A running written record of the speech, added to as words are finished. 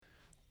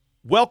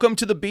Welcome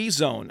to the B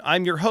Zone.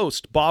 I'm your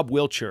host, Bob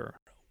Wiltshire.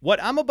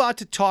 What I'm about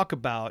to talk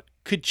about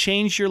could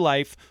change your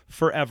life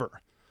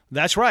forever.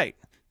 That's right.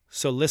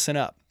 So listen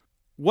up.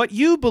 What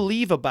you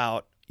believe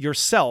about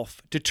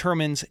yourself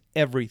determines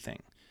everything.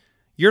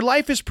 Your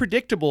life is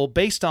predictable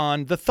based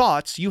on the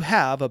thoughts you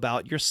have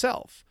about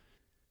yourself.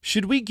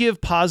 Should we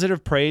give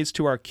positive praise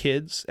to our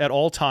kids at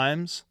all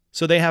times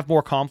so they have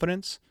more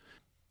confidence?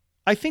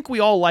 I think we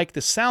all like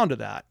the sound of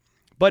that,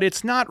 but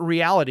it's not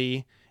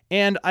reality.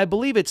 And I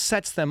believe it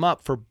sets them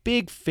up for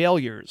big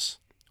failures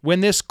when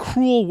this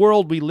cruel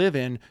world we live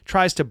in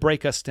tries to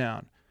break us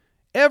down.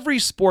 Every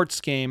sports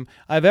game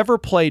I've ever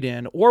played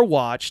in or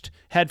watched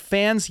had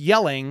fans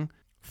yelling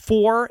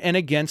for and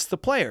against the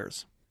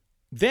players.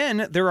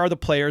 Then there are the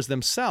players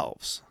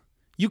themselves.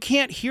 You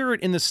can't hear it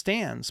in the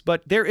stands,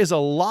 but there is a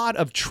lot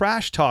of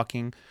trash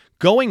talking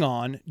going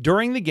on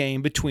during the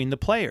game between the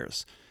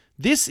players.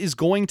 This is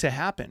going to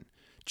happen.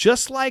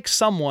 Just like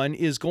someone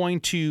is going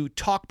to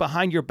talk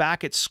behind your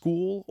back at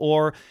school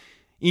or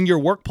in your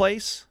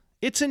workplace,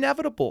 it's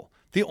inevitable.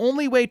 The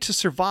only way to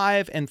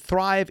survive and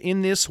thrive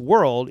in this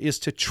world is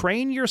to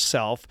train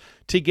yourself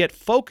to get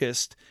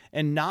focused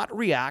and not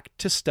react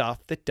to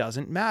stuff that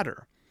doesn't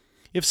matter.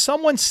 If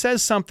someone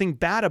says something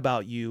bad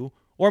about you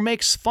or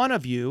makes fun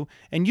of you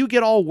and you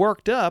get all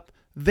worked up,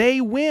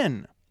 they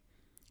win.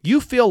 You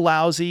feel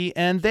lousy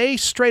and they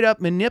straight up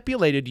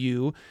manipulated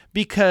you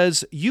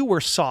because you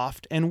were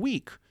soft and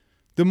weak.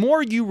 The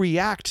more you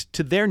react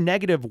to their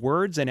negative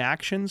words and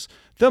actions,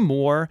 the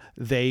more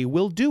they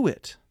will do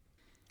it.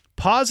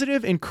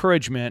 Positive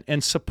encouragement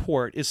and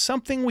support is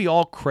something we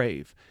all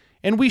crave,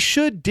 and we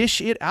should dish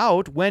it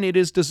out when it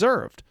is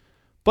deserved.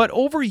 But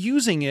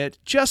overusing it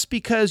just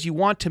because you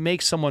want to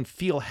make someone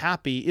feel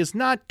happy is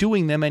not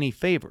doing them any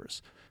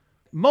favors.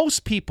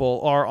 Most people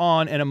are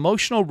on an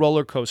emotional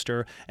roller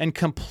coaster and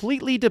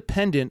completely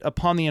dependent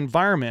upon the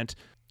environment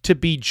to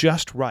be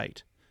just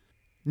right.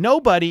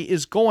 Nobody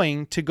is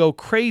going to go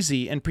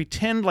crazy and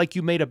pretend like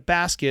you made a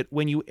basket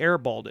when you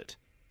airballed it.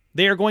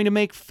 They are going to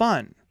make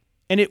fun,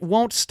 and it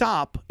won't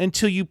stop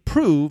until you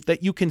prove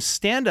that you can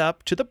stand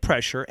up to the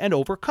pressure and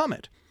overcome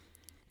it.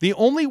 The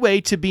only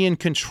way to be in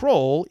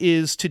control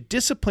is to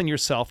discipline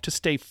yourself to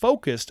stay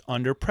focused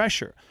under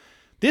pressure.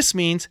 This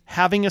means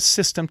having a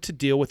system to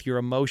deal with your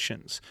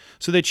emotions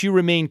so that you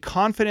remain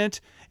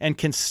confident and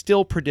can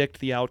still predict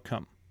the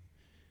outcome.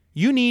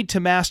 You need to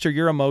master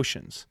your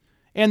emotions.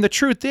 And the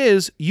truth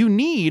is, you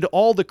need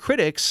all the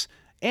critics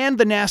and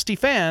the nasty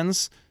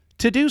fans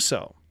to do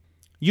so.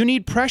 You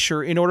need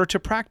pressure in order to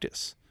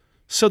practice.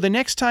 So the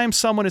next time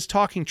someone is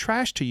talking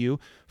trash to you,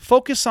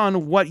 focus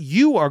on what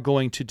you are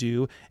going to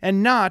do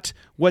and not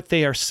what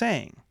they are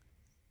saying.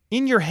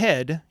 In your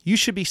head, you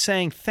should be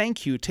saying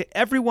thank you to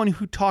everyone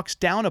who talks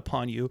down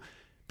upon you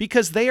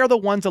because they are the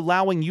ones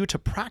allowing you to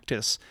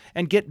practice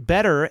and get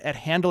better at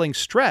handling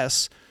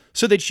stress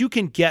so that you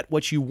can get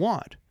what you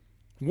want.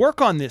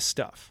 Work on this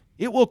stuff.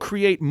 It will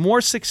create more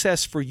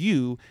success for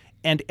you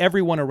and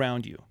everyone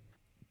around you.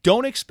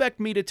 Don't expect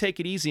me to take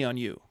it easy on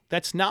you.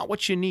 That's not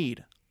what you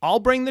need. I'll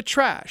bring the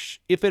trash.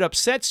 If it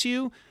upsets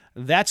you,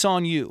 that's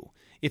on you.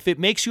 If it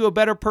makes you a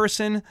better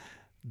person,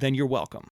 then you're welcome.